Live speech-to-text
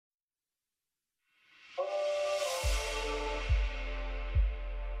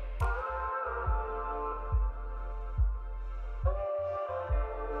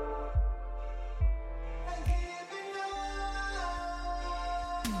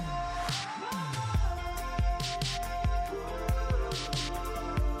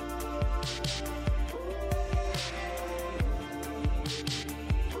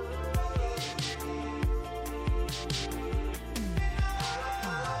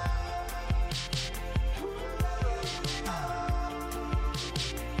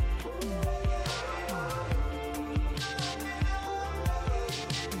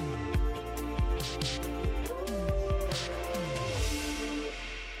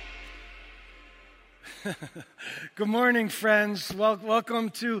Good morning, friends. Welcome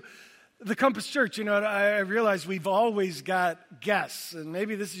to the Compass Church. You know, I realize we've always got guests, and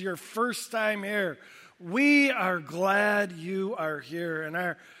maybe this is your first time here. We are glad you are here, and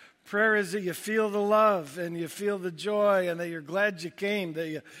our prayer is that you feel the love and you feel the joy and that you're glad you came,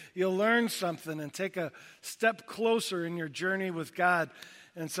 that you'll learn something and take a step closer in your journey with God.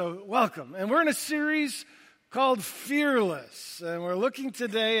 And so, welcome. And we're in a series called Fearless, and we're looking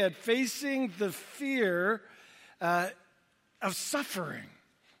today at facing the fear of suffering.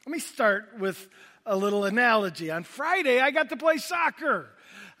 Let me start with a little analogy. On Friday, I got to play soccer.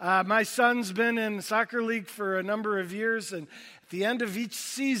 My son's been in soccer league for a number of years, and at the end of each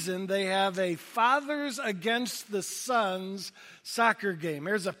season, they have a Fathers Against the Sons soccer game.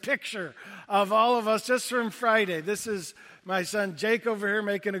 Here's a picture of all of us just from Friday. This is my son Jake over here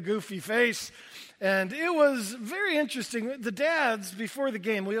making a goofy face. And it was very interesting. The dads, before the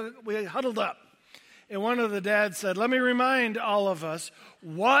game, we huddled up. And one of the dads said, "Let me remind all of us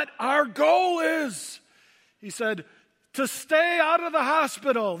what our goal is." He said, "To stay out of the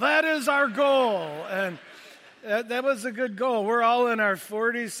hospital. That is our goal." And that was a good goal. We're all in our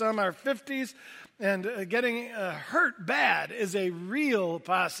 40s, some our 50s. And getting hurt bad is a real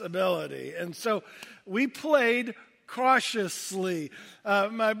possibility. And so we played cautiously.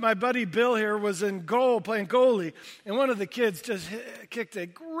 My buddy Bill here was in goal, playing goalie, and one of the kids just kicked a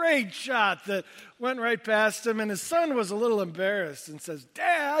great shot that went right past him, and his son was a little embarrassed and says,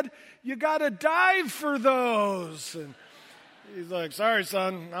 "Dad, you got to dive for those." And he's like, "Sorry,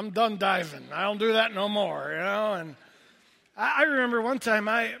 son, I'm done diving. I don't do that no more," you know. And I remember one time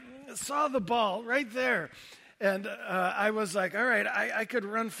I saw the ball right there. And I was like, all right, I could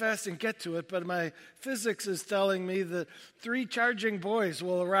run fast and get to it, but my physics is telling me that 3 charging boys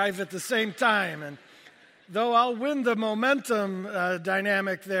will arrive at the same time. And though I'll win the momentum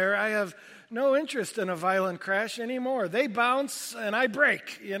dynamic there, I have no interest in a violent crash anymore. They bounce and I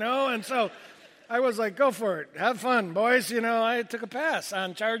break, you know? And so I was like, go for it. Have fun, boys. You know, I took a pass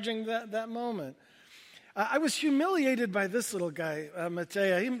on charging that moment. I was humiliated by this little guy,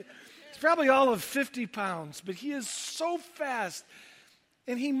 Matea. He's probably all of 50 pounds, but he is so fast,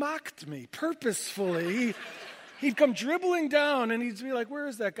 and he mocked me purposefully. He'd come dribbling down, and he'd be like, "Where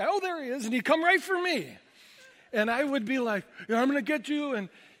is that guy?" "Oh, there he is," and he'd come right for me. And I would be like, "Yeah, I'm going to get you," and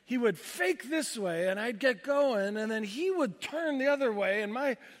he would fake this way, and I'd get going, and then he would turn the other way, and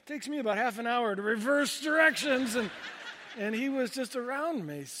it takes me about half an hour to reverse directions, and he was just around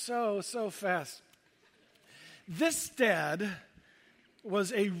me so fast. This dad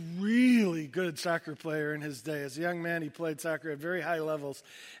was a really good soccer player in his day. As a young man, he played soccer at very high levels.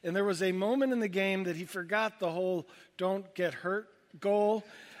 And there was a moment in the game that he forgot the whole "don't get hurt" goal.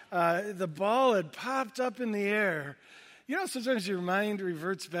 The ball had popped up in the air. You know, sometimes your mind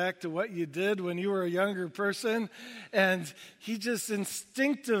reverts back to what you did when you were a younger person. And he just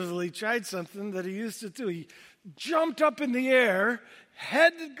instinctively tried something that he used to do. He jumped up in the air,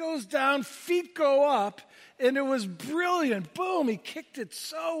 head goes down, feet go up, and it was brilliant. Boom, he kicked it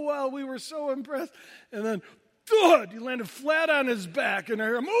so well. We were so impressed. And then, thud, he landed flat on his back, and I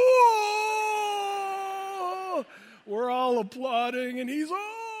heard him, "Oh!" We're all applauding, and he's,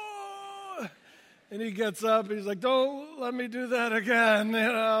 "Oh!" And he gets up, and he's like, "Don't let me do that again," you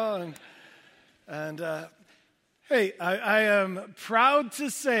know. Hey, I am proud to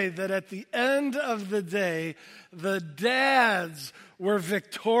say that at the end of the day, the dads were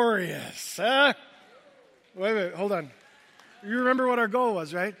victorious. Huh? Wait, hold on. You remember what our goal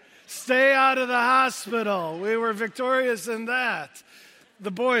was, right? Stay out of the hospital. We were victorious in that.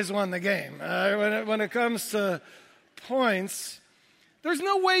 The boys won the game. When it comes to points, there's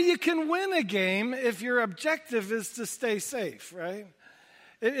no way you can win a game if your objective is to stay safe, right?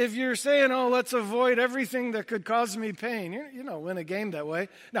 If you're saying, "Oh, let's avoid everything that could cause me pain," you don't win a game that way.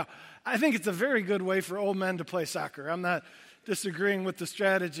 Now, I think it's a very good way for old men to play soccer. I'm not disagreeing with the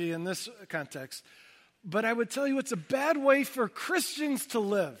strategy in this context. But I would tell you it's a bad way for Christians to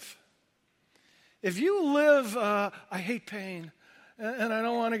live. If you live, "I hate pain, and I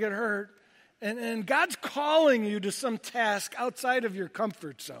don't want to get hurt," and God's calling you to some task outside of your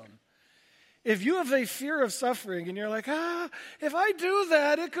comfort zone. If you have a fear of suffering and you're like, if I do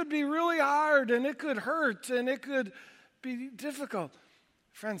that, it could be really hard, and it could hurt, and it could be difficult.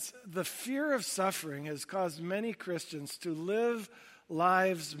 Friends, the fear of suffering has caused many Christians to live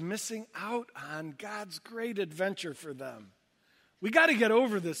lives missing out on God's great adventure for them. We got to get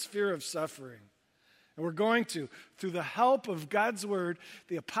over this fear of suffering. And we're going to. Through the help of God's word,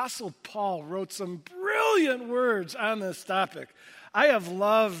 the Apostle Paul wrote some brilliant words on this topic. I have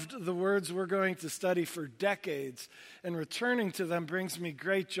loved the words we're going to study for decades, and returning to them brings me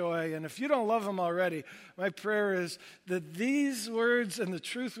great joy. And if you don't love them already, my prayer is that these words and the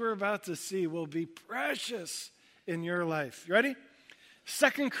truth we're about to see will be precious in your life. You ready?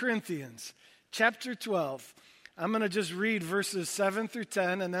 2 Corinthians chapter 12. I'm going to just read verses 7 through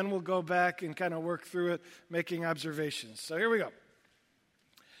 10, and then we'll go back and kind of work through it, making observations. So here we go.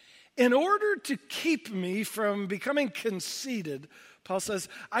 In order to keep me from becoming conceited, Paul says,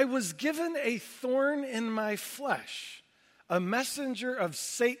 I was given a thorn in my flesh, a messenger of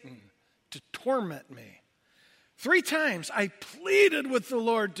Satan to torment me. 3 times I pleaded with the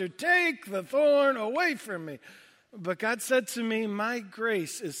Lord to take the thorn away from me. But God said to me, my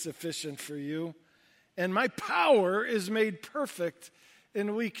grace is sufficient for you, and my power is made perfect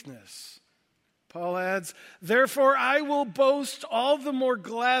in weakness. Paul adds, therefore I will boast all the more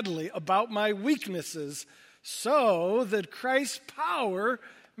gladly about my weaknesses, so that Christ's power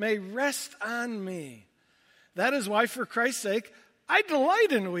may rest on me. That is why, for Christ's sake, I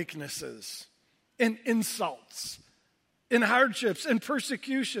delight in weaknesses, in insults, in hardships, in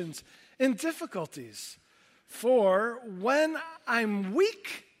persecutions, in difficulties. For when I'm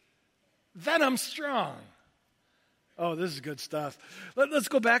weak, then I'm strong. Oh, this is good stuff. Let's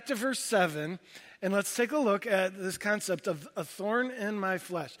go back to verse 7, and let's take a look at this concept of a thorn in my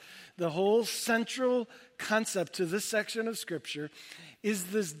flesh. The whole central concept to this section of Scripture is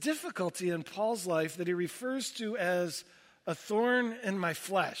this difficulty in Paul's life that he refers to as a thorn in my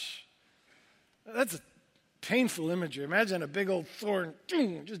flesh. That's a painful imagery. Imagine a big old thorn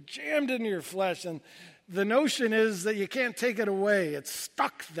just jammed into your flesh, and the notion is that you can't take it away. It's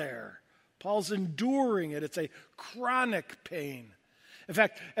stuck there. Paul's enduring it. It's a chronic pain. In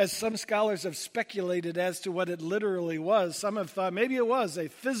fact, as some scholars have speculated as to what it literally was, some have thought maybe it was a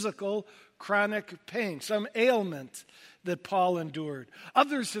physical chronic pain, some ailment that Paul endured.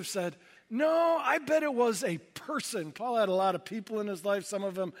 Others have said, no, I bet it was a person. Paul had a lot of people in his life, some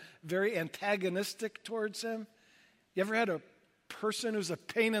of them very antagonistic towards him. You ever had a person who's a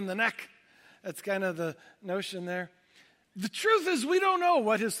pain in the neck? That's kind of the notion there. The truth is we don't know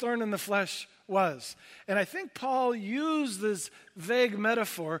what his thorn in the flesh was. And I think Paul used this vague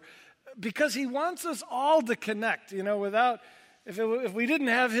metaphor because he wants us all to connect. You know, without, if we didn't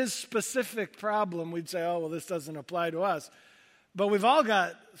have his specific problem, we'd say, oh, well, this doesn't apply to us. But we've all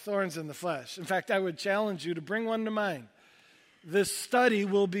got thorns in the flesh. In fact, I would challenge you to bring one to mind. This study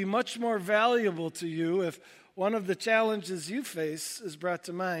will be much more valuable to you if one of the challenges you face is brought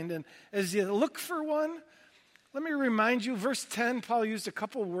to mind. And as you look for one, let me remind you, verse 10, Paul used a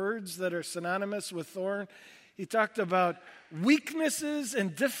couple words that are synonymous with thorn. He talked about weaknesses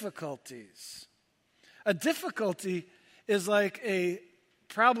and difficulties. A difficulty is like a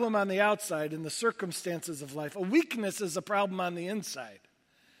problem on the outside in the circumstances of life. A weakness is a problem on the inside.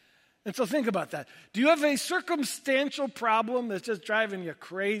 And so think about that. Do you have a circumstantial problem that's just driving you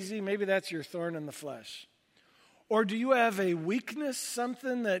crazy? Maybe that's your thorn in the flesh. Or do you have a weakness,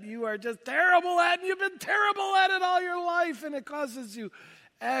 something that you are just terrible at, and you've been terrible at it all your life, and it causes you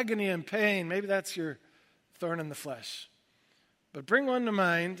agony and pain? Maybe that's your thorn in the flesh. But bring one to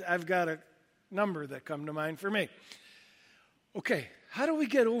mind. I've got a number that come to mind for me. Okay, how do we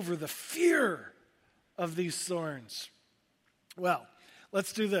get over the fear of these thorns? Well,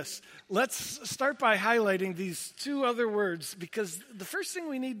 let's do this. Let's start by highlighting these 2 other words, because the first thing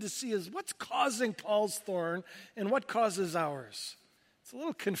we need to see is what's causing Paul's thorn and what causes ours. It's a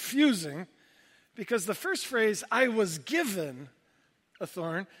little confusing because the first phrase, I was given a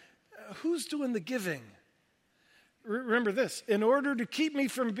thorn, who's doing the giving? Remember this, in order to keep me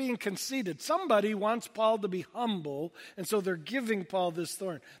from being conceited, somebody wants Paul to be humble, and so they're giving Paul this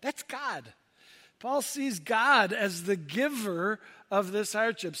thorn. That's God. Paul sees God as the giver of this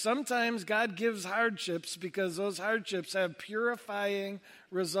hardship. Sometimes God gives hardships because those hardships have purifying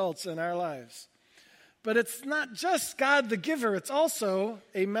results in our lives. But it's not just God the giver, it's also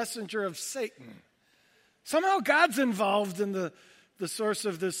a messenger of Satan. Somehow God's involved in the source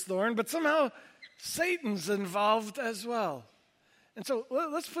of this thorn, but somehow Satan's involved as well. And so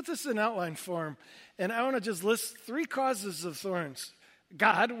let's put this in outline form. And I want to just list 3 causes of thorns.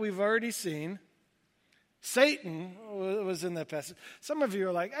 God, we've already seen. Satan was in that passage. Some of you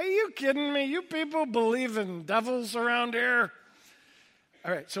are like, are you kidding me? You people believe in devils around here?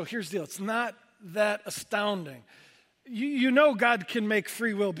 All right, so here's the deal. It's not that astounding. You know God can make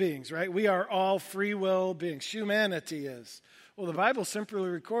free will beings, right? We are all free will beings. Humanity is. Well, the Bible simply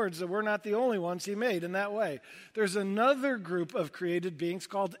records that we're not the only ones he made in that way. There's another group of created beings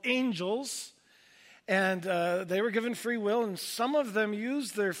called angels, and they were given free will, and some of them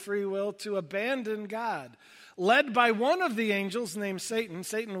used their free will to abandon God. led by one of the angels named Satan.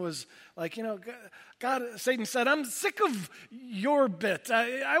 Satan was like, Satan said, I'm sick of your bit.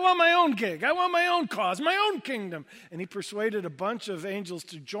 I want my own gig. I want my own cause, my own kingdom. And he persuaded a bunch of angels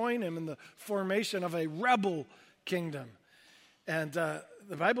to join him in the formation of a rebel kingdom. And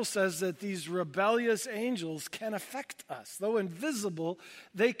the Bible says that these rebellious angels can affect us. Though invisible,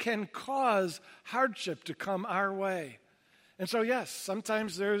 they can cause hardship to come our way. And so, yes,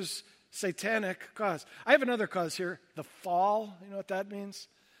 sometimes there's satanic cause. I have another cause here, the fall. You know what that means?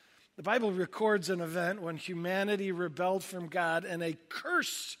 The Bible records an event when humanity rebelled from God and a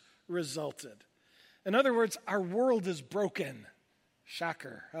curse resulted. In other words, our world is broken.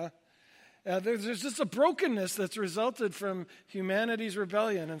 Shocker, huh? There's just a brokenness that's resulted from humanity's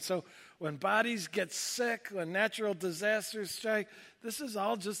rebellion. And so when bodies get sick, when natural disasters strike, this is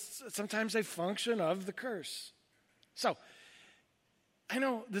all just sometimes a function of the curse. So I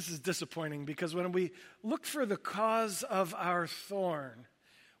know this is disappointing because when we look for the cause of our thorn,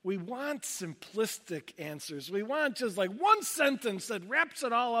 we want simplistic answers. We want just like one sentence that wraps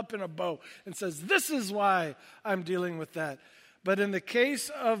it all up in a bow and says, this is why I'm dealing with that. But in the case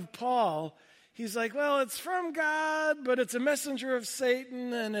of Paul, he's like, well, it's from God, but it's a messenger of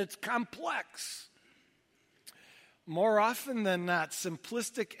Satan, and it's complex. More often than not,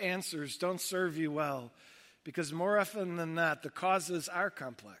 simplistic answers don't serve you well, because more often than not, the causes are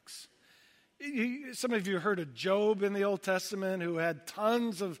complex. Some of you heard of Job in the Old Testament, who had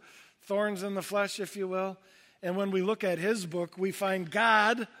tons of thorns in the flesh, if you will. And when we look at his book, we find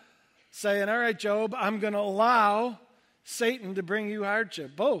God saying, all right, Job, I'm going to allow Satan to bring you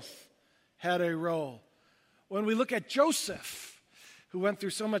hardship. Both had a role. When we look at Joseph, who went through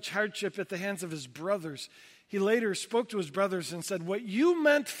so much hardship at the hands of his brothers, he later spoke to his brothers and said, what you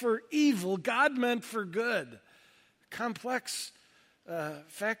meant for evil, God meant for good. Complex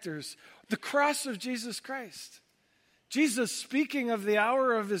factors. The cross of Jesus Christ. Jesus, speaking of the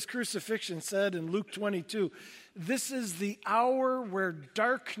hour of his crucifixion, said in Luke 22, this is the hour where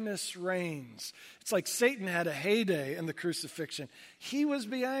darkness reigns. It's like Satan had a heyday in the crucifixion. He was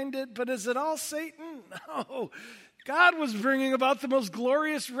behind it, but is it all Satan? No. God was bringing about the most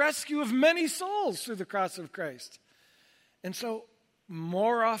glorious rescue of many souls through the cross of Christ. And so,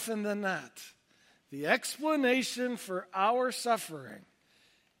 more often than not, the explanation for our suffering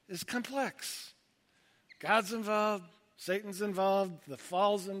is complex. God's involved, Satan's involved, the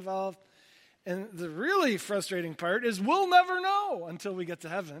fall's involved. And the really frustrating part is we'll never know until we get to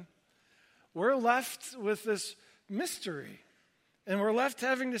heaven. We're left with this mystery. And we're left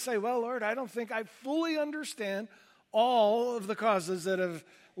having to say, well, Lord, I don't think I fully understand all of the causes that have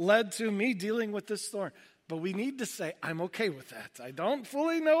led to me dealing with this thorn. But we need to say, I'm okay with that. I don't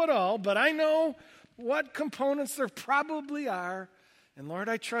fully know it all, but I know what components there probably are. And Lord,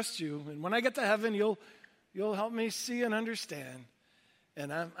 I trust you. And when I get to heaven, you'll help me see and understand.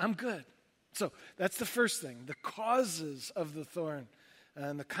 And I'm good. So that's the first thing, the causes of the thorn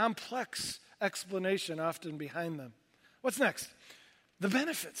and the complex explanation often behind them. What's next? The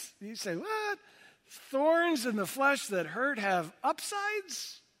benefits. You say, what? Thorns in the flesh that hurt have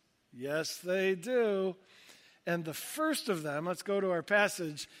upsides? Yes, they do. And the first of them, let's go to our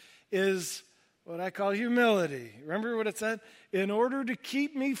passage, is what I call humility. Remember what it said? In order to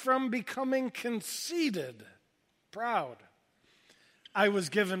keep me from becoming conceited, proud, I was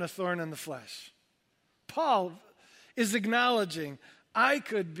given a thorn in the flesh. Paul is acknowledging I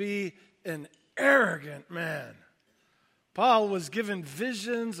could be an arrogant man. Paul was given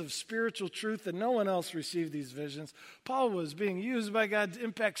visions of spiritual truth and no one else received these visions. Paul was being used by God to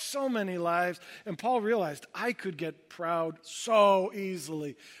impact so many lives. And Paul realized I could get proud so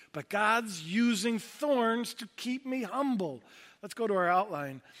easily. But God's using thorns to keep me humble. Let's go to our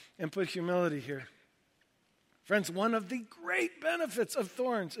outline and put humility here. Friends, one of the great benefits of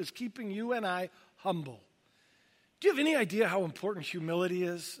thorns is keeping you and I humble. Do you have any idea how important humility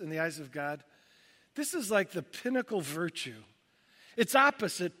is in the eyes of God? This is like the pinnacle virtue. It's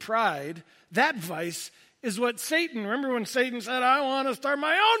opposite pride. That vice is what Satan, remember when Satan said, I want to start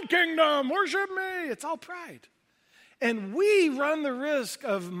my own kingdom, worship me. It's all pride. And we run the risk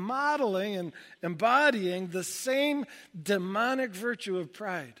of modeling and embodying the same demonic virtue of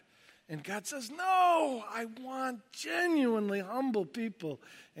pride. And God says, no, I want genuinely humble people.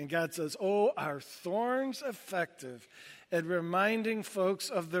 And God says, oh, are thorns effective at reminding folks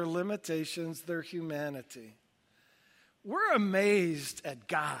of their limitations, their humanity? We're amazed at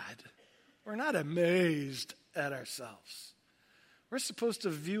God. We're not amazed at ourselves. We're supposed to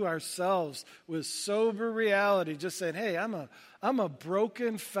view ourselves with sober reality, just saying, hey, I'm a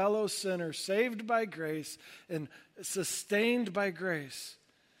broken fellow sinner, saved by grace and sustained by grace.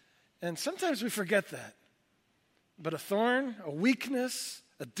 And sometimes we forget that. But a thorn, a weakness,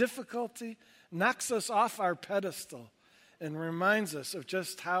 a difficulty knocks us off our pedestal and reminds us of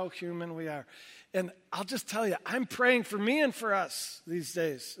just how human we are. And I'll just tell you, I'm praying for me and for us these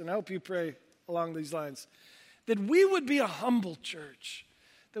days, and I hope you pray along these lines, that we would be a humble church,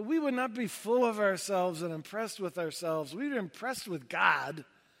 that we would not be full of ourselves and impressed with ourselves. We'd be impressed with God,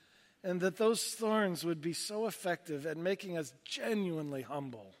 and that those thorns would be so effective at making us genuinely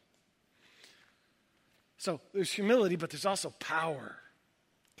humble. So there's humility, but there's also power,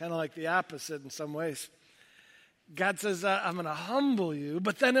 kind of like the opposite in some ways. God says, I'm going to humble you,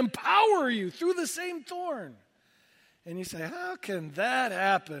 but then empower you through the same thorn. And you say, how can that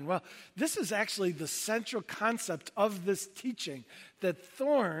happen? Well, this is actually the central concept of this teaching, that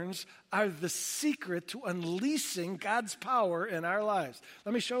thorns are the secret to unleashing God's power in our lives.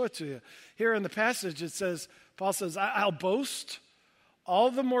 Let me show it to you. Here in the passage it says, Paul says, I'll boast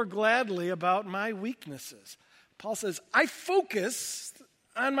all the more gladly about my weaknesses. Paul says, I focus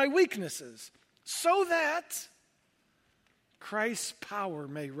on my weaknesses so that Christ's power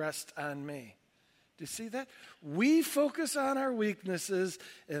may rest on me. Do you see that? We focus on our weaknesses,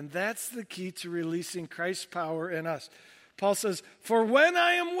 and that's the key to releasing Christ's power in us. Paul says, for when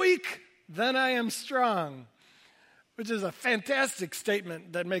I am weak, then I am strong, which is a fantastic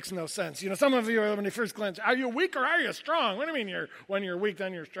statement that makes no sense. You know, some of you, when you first glance, are you weak or are you strong? What do you mean when you're weak,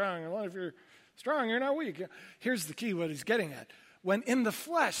 then you're strong? Well, if you're strong, you're not weak. Here's the key, what he's getting at. When in the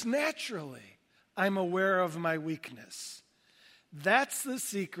flesh, naturally, I'm aware of my weakness. That's the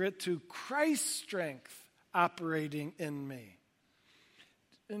secret to Christ's strength operating in me.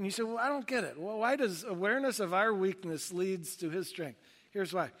 And you say, well, I don't get it. Well, why does awareness of our weakness leads to his strength?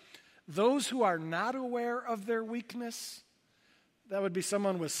 Here's why. Those who are not aware of their weakness, that would be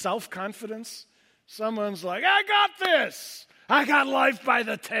someone with self-confidence. Someone's like, I got this. I got life by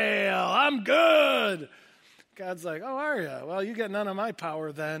the tail. I'm good. God's like, oh, are you? Well, you get none of my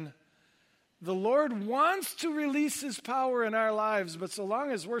power then. The Lord wants to release his power in our lives, but so long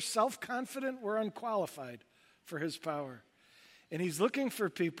as we're self-confident, we're unqualified for his power. And he's looking for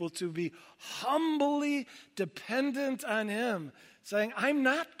people to be humbly dependent on him, saying, I'm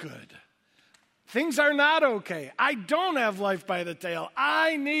not good. Things are not okay. I don't have life by the tail.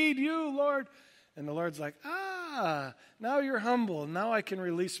 I need you, Lord. And the Lord's like, now you're humble. Now I can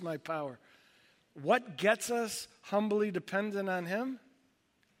release my power. What gets us humbly dependent on him?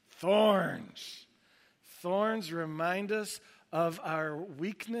 Thorns. Thorns remind us of our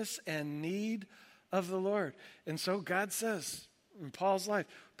weakness and need of the Lord. And so God says in Paul's life,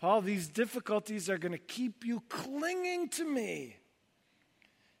 Paul, these difficulties are going to keep you clinging to me.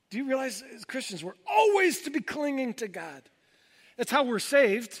 Do you realize as Christians, we're always to be clinging to God? That's how we're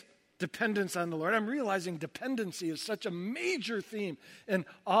saved, dependence on the Lord. I'm realizing dependency is such a major theme in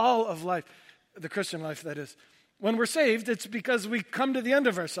all of life, the Christian life, that is. When we're saved, it's because we come to the end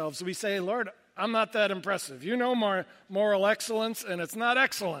of ourselves. We say, Lord, I'm not that impressive. You know moral excellence, and it's not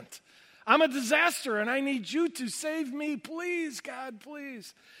excellent. I'm a disaster, and I need you to save me. Please, God,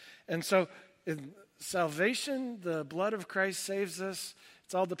 please. And so in salvation, the blood of Christ saves us.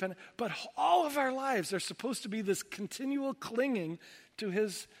 It's all dependent. But all of our lives are supposed to be this continual clinging to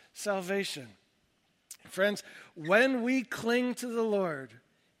his salvation. Friends, when we cling to the Lord,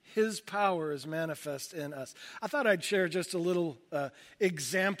 his power is manifest in us. I thought I'd share just a little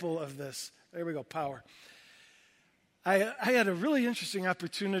example of this. There we go, power. I had a really interesting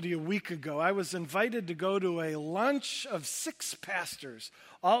opportunity a week ago. I was invited to go to a lunch of 6 pastors,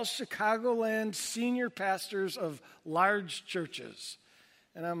 all Chicagoland senior pastors of large churches.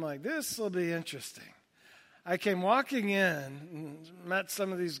 And I'm like, this will be interesting. I came walking in and met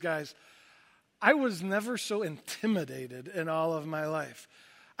some of these guys. I was never so intimidated in all of my life.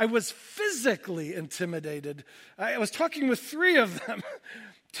 I was physically intimidated. I was talking with 3 of them.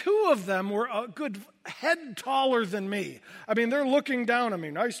 2 of them were a good head taller than me. I mean, they're looking down at me.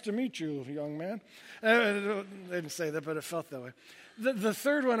 Nice to meet you, young man. They didn't say that, but it felt that way. The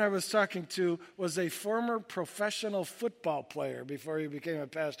third one I was talking to was a former professional football player before he became a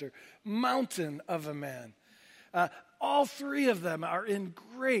pastor. Mountain of a man. All 3 of them are in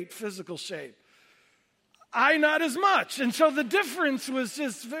great physical shape. I not as much. And so the difference was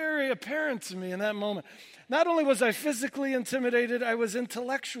just very apparent to me in that moment. Not only was I physically intimidated, I was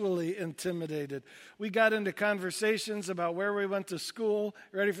intellectually intimidated. We got into conversations about where we went to school.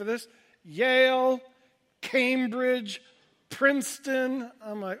 Ready for this? Yale, Cambridge, Princeton.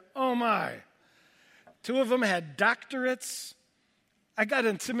 I'm like, oh my. 2 of them had doctorates. I got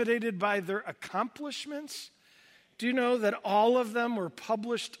intimidated by their accomplishments. Do you know that all of them were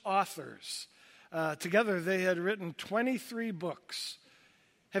published authors? Together, they had written 23 books.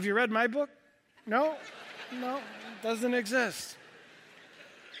 Have you read my book? No? No, it doesn't exist.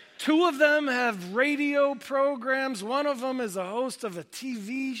 Two of them have radio programs. One of them is a host of a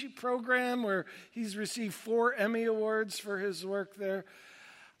TV program where he's received 4 Emmy Awards for his work there.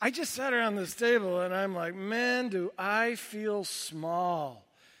 I just sat around this table and I'm like, man, do I feel small.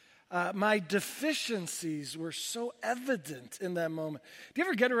 My deficiencies were so evident in that moment. Do you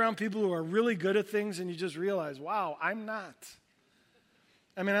ever get around people who are really good at things and you just realize, wow, I'm not?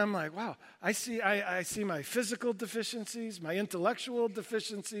 I mean, I'm like, wow, I see my physical deficiencies, my intellectual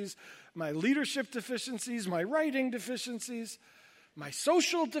deficiencies, my leadership deficiencies, my writing deficiencies, my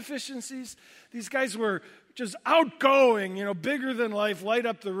social deficiencies. These guys were just outgoing, bigger than life, light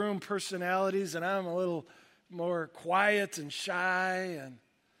up the room personalities, and I'm a little more quiet and shy. And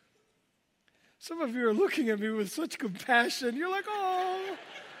some of you are looking at me with such compassion. You're like, oh,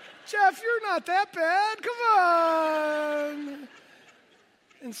 Jeff, you're not that bad. Come on.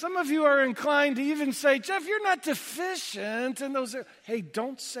 And some of you are inclined to even say, Jeff, you're not deficient. And hey,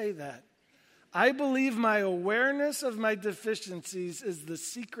 don't say that. I believe my awareness of my deficiencies is the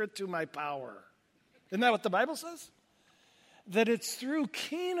secret to my power. Isn't that what the Bible says? That it's through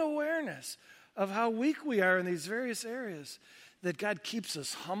keen awareness of how weak we are in these various areas that God keeps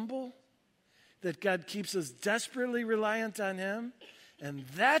us humble, that God keeps us desperately reliant on Him, and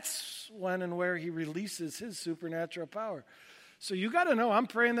that's when and where He releases His supernatural power. So you got to know, I'm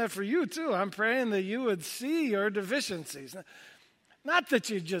praying that for you too. I'm praying that you would see your deficiencies. Not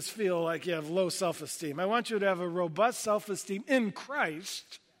that you just feel like you have low self-esteem. I want you to have a robust self-esteem in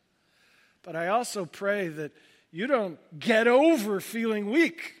Christ. But I also pray that you don't get over feeling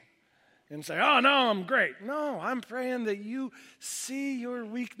weak and say, oh, no, I'm great. No, I'm praying that you see your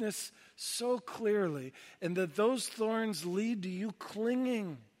weakness so clearly and that those thorns lead to you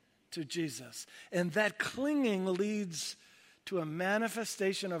clinging to Jesus. And that clinging leads to a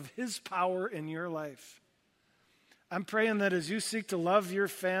manifestation of His power in your life. I'm praying that as you seek to love your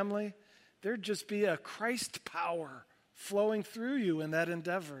family, there'd just be a Christ power flowing through you in that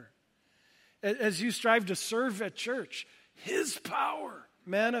endeavor. As you strive to serve at church, His power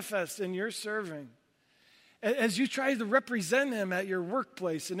manifests in your serving. As you try to represent Him at your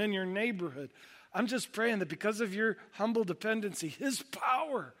workplace and in your neighborhood, I'm just praying that because of your humble dependency, His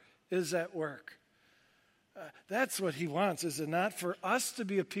power is at work. That's what He wants, is it not? For us to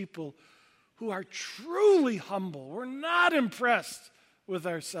be a people who are truly humble. We're not impressed with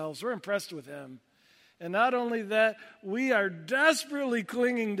ourselves. We're impressed with Him. And not only that, we are desperately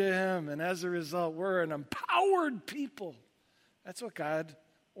clinging to Him. And as a result, we're an empowered people. That's what God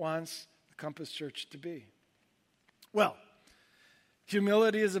wants the Compass Church to be. Well,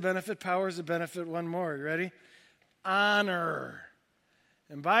 humility is a benefit. Power is a benefit. One more. You ready? Honor.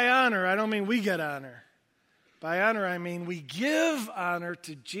 And by honor, I don't mean we get honor. By honor, I mean we give honor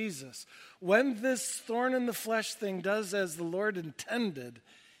to Jesus. When this thorn in the flesh thing does as the Lord intended,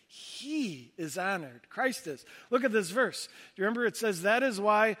 He is honored. Christ is. Look at this verse. Do you remember it says, that is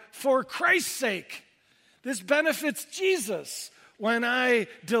why, for Christ's sake, this benefits Jesus when I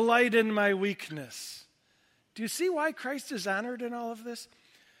delight in my weakness. Do you see why Christ is honored in all of this?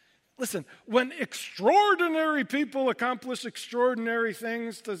 Listen, when extraordinary people accomplish extraordinary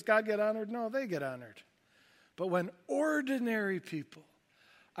things, does God get honored? No, they get honored. But when ordinary people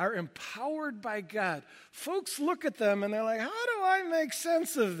are empowered by God, folks look at them and they're like, how do I make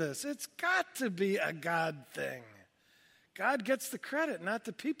sense of this? It's got to be a God thing. God gets the credit, not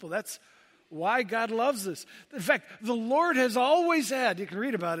the people. That's why God loves us. In fact, the Lord has always had, you can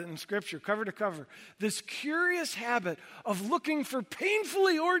read about it in Scripture, cover to cover, this curious habit of looking for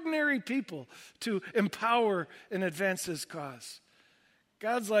painfully ordinary people to empower and advance His cause.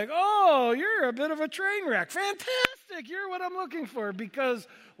 God's like, oh, you're a bit of a train wreck. Fantastic. You're what I'm looking for. Because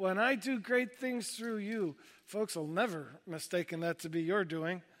when I do great things through you, folks will never mistake that to be your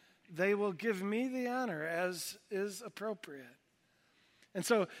doing. They will give me the honor as is appropriate. And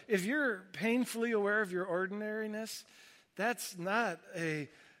so if you're painfully aware of your ordinariness, that's not a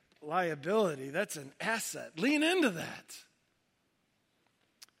liability. That's an asset. Lean into that.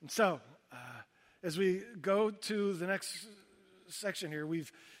 And so as we go to the next section here,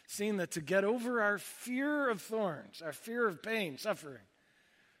 we've seen that to get over our fear of thorns, our fear of pain, suffering,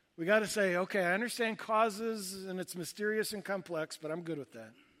 we got to say, okay, I understand causes and it's mysterious and complex, but I'm good with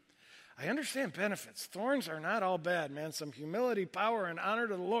that. I understand benefits. Thorns are not all bad, man. Some humility, power, and honor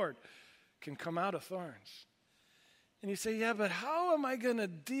to the Lord can come out of thorns. And you say, yeah, but how am I going to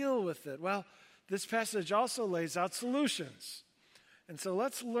deal with it? Well, this passage also lays out solutions. And so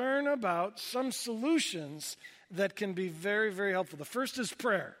let's learn about some solutions that can be very, very helpful. The first is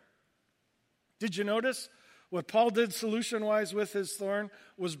prayer. Did you notice what Paul did solution-wise with his thorn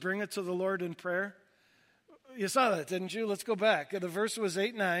was bring it to the Lord in prayer? You saw that, didn't you? Let's go back. The verse was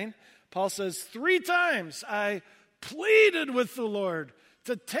 8-9. Paul says, 3 times I pleaded with the Lord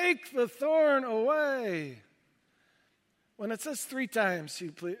to take the thorn away. When it says 3 times, he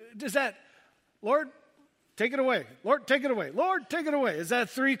pleaded, is that, Lord, take it away. Lord, take it away. Lord, take it away. Is that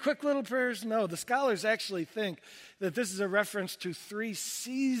 3 quick little prayers? No, the scholars actually think that this is a reference to 3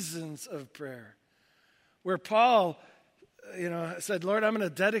 seasons of prayer, where Paul, said, Lord, I'm going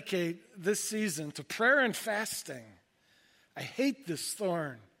to dedicate this season to prayer and fasting. I hate this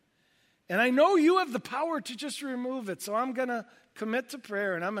thorn. And I know you have the power to just remove it, so I'm going to commit to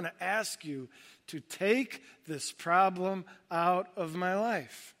prayer, and I'm going to ask you to take this problem out of my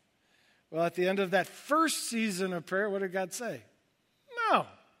life. Well, at the end of that first season of prayer, what did God say? No.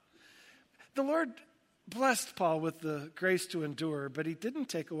 The Lord blessed Paul with the grace to endure, but he didn't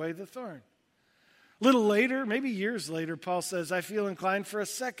take away the thorn. A little later, maybe years later, Paul says, I feel inclined for a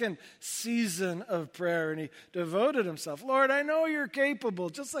second season of prayer. And he devoted himself. Lord, I know you're capable,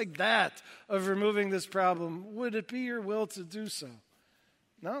 just like that, of removing this problem. Would it be your will to do so?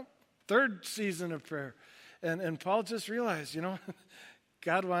 No. 3rd season of prayer. And Paul just realized,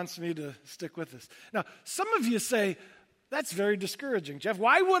 God wants me to stick with this. Now, some of you say, that's very discouraging, Jeff.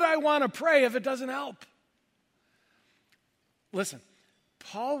 Why would I want to pray if it doesn't help? Listen,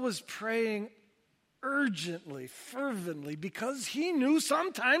 Paul was praying urgently, fervently, because he knew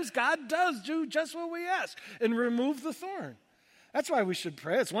sometimes God does do just what we ask and remove the thorn. That's why we should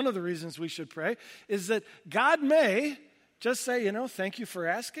pray. It's one of the reasons we should pray, is that God may just say, thank you for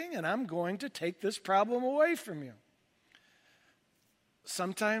asking, and I'm going to take this problem away from you.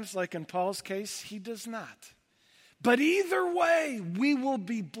 Sometimes, like in Paul's case, he does not. But either way, we will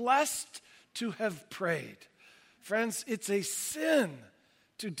be blessed to have prayed. Friends, it's a sin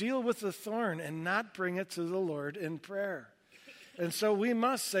to deal with the thorn and not bring it to the Lord in prayer. And so we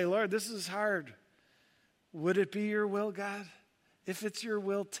must say, Lord, this is hard. Would it be your will, God? If it's your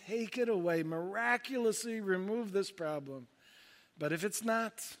will, take it away. Miraculously remove this problem. But if it's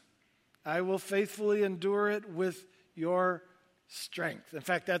not, I will faithfully endure it with your strength. In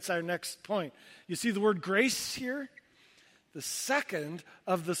fact, that's our next point. You see the word grace here? The second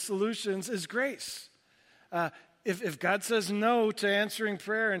of the solutions is grace. If God says no to answering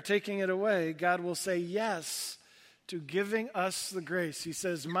prayer and taking it away, God will say yes to giving us the grace. He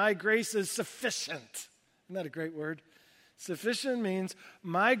says, my grace is sufficient. Isn't that a great word? Sufficient means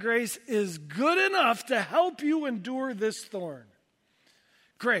my grace is good enough to help you endure this thorn.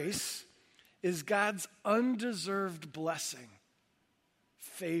 Grace is God's undeserved blessing,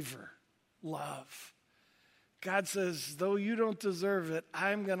 favor, love. God says, though you don't deserve it,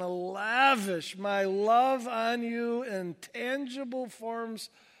 I'm going to lavish my love on you in tangible forms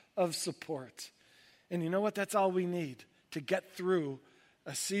of support. And you know what? That's all we need to get through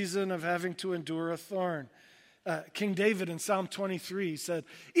a season of having to endure a thorn. King David in Psalm 23 said,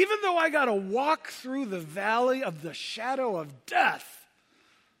 even though I got to walk through the valley of the shadow of death,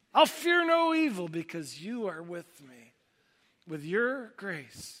 I'll fear no evil because you are with me. With your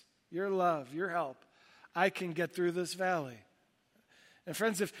grace, your love, your help, I can get through this valley. And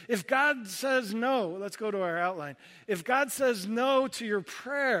friends, if God says no, let's go to our outline. If God says no to your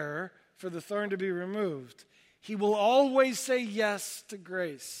prayer for the thorn to be removed, he will always say yes to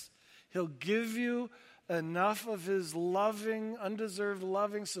grace. He'll give you enough of his loving, undeserved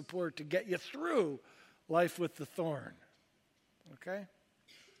loving support to get you through life with the thorn. Okay?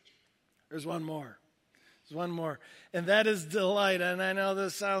 There's one more. One more, and that is delight. And I know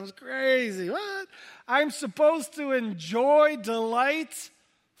this sounds crazy. What? I'm supposed to enjoy delight?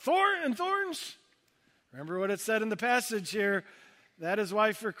 Thorns? Remember what it said in the passage here. That is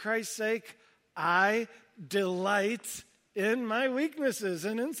why, for Christ's sake, I delight in my weaknesses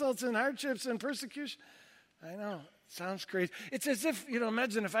and insults and hardships and persecution. I know, it sounds crazy. It's as if,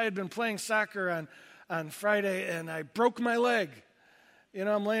 imagine if I had been playing soccer on Friday and I broke my leg.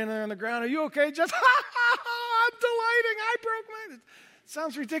 I'm laying there on the ground. Are you okay, Jeff? I'm delighting. I broke my... It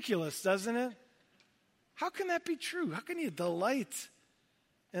sounds ridiculous, doesn't it? How can that be true? How can you delight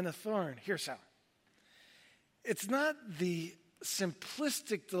in a thorn? Here's how. It's not the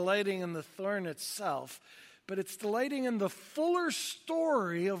simplistic delighting in the thorn itself, but it's delighting in the fuller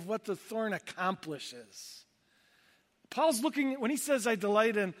story of what the thorn accomplishes. Paul's looking, when he says I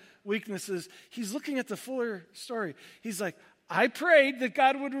delight in weaknesses, he's looking at the fuller story. He's like, I prayed that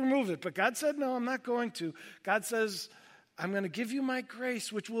God would remove it, but God said, no, I'm not going to. God says, I'm going to give you my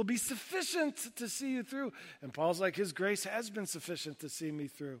grace, which will be sufficient to see you through. And Paul's like, his grace has been sufficient to see me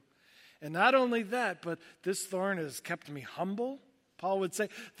through. And not only that, but this thorn has kept me humble. Paul would say,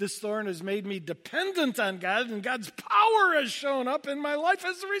 this thorn has made me dependent on God, and God's power has shown up in my life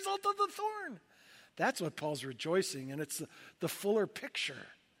as a result of the thorn. That's what Paul's rejoicing, and it's the fuller picture.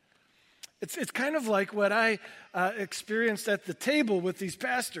 It's kind of like what I experienced at the table with these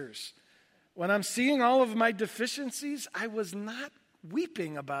pastors. When I'm seeing all of my deficiencies, I was not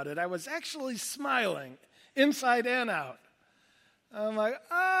weeping about it. I was actually smiling inside and out. I'm like,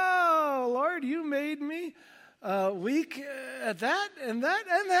 oh, Lord, you made me weak at that and that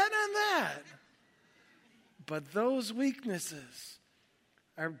and that and that. But those weaknesses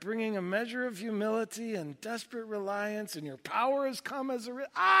are bringing a measure of humility and desperate reliance, and your power has come as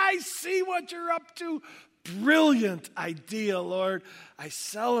I see what you're up to. Brilliant idea, Lord. I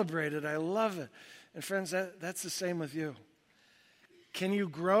celebrate it. I love it. And friends, that's the same with you. Can you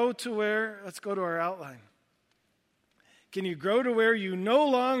grow to where, let's go to our outline. Can you grow to where you no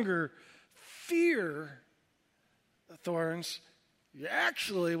longer fear the thorns? You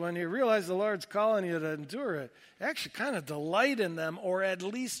actually, when you realize the Lord's calling you to endure it, you actually kind of delight in them, or at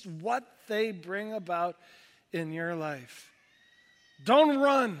least what they bring about in your life. Don't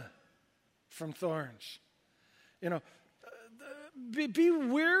run from thorns. Be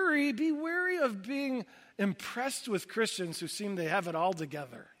wary of being impressed with Christians who seem they have it all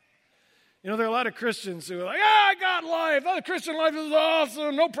together. There are a lot of Christians who are like, I got life. Oh, the Christian life is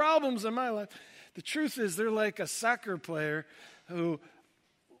awesome. No problems in my life. The truth is they're like a soccer player who,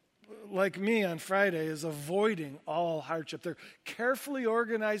 like me on Friday, is avoiding all hardship. They're carefully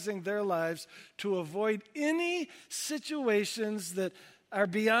organizing their lives to avoid any situations that are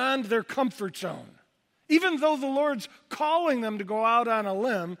beyond their comfort zone. Even though the Lord's calling them to go out on a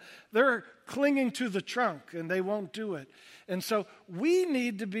limb, they're clinging to the trunk and they won't do it. And so we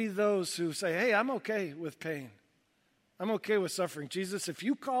need to be those who say, hey, I'm okay with pain. I'm okay with suffering. Jesus, if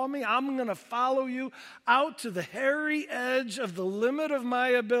you call me, I'm going to follow you out to the hairy edge of the limit of my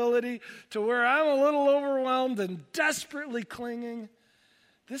ability, to where I'm a little overwhelmed and desperately clinging.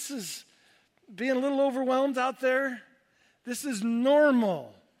 This is being a little overwhelmed out there. This is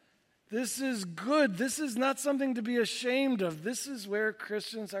normal. This is good. This is not something to be ashamed of. This is where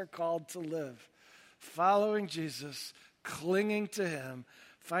Christians are called to live. Following Jesus, clinging to him,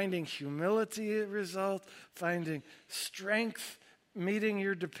 finding humility as a result, finding strength, meeting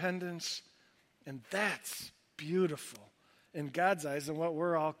your dependence. And that's beautiful in God's eyes and what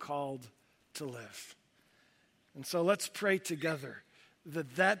we're all called to live. And so let's pray together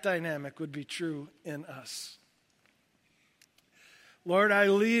that dynamic would be true in us. Lord, I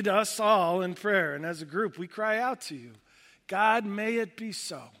lead us all in prayer, and as a group, we cry out to you. God, may it be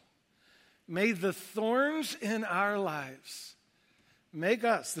so. May the thorns in our lives make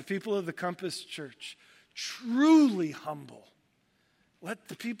us, the people of the Compass Church, truly humble. Let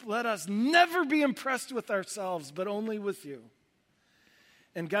us never be impressed with ourselves, but only with you.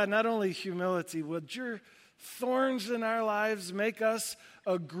 And God, not only humility, would your thorns in our lives make us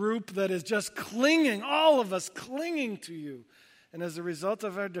a group that is just clinging, all of us clinging to you. And as a result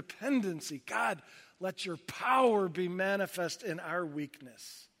of our dependency, God, let your power be manifest in our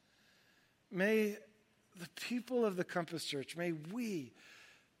weakness. May the people of the Compass Church, may we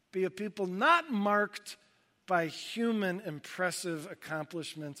be a people not marked by human impressive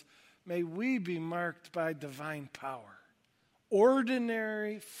accomplishments. May we be marked by divine power.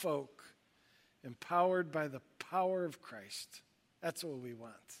 Ordinary folk empowered by the power of Christ. That's what we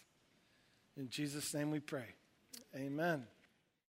want. In Jesus' name we pray. Amen.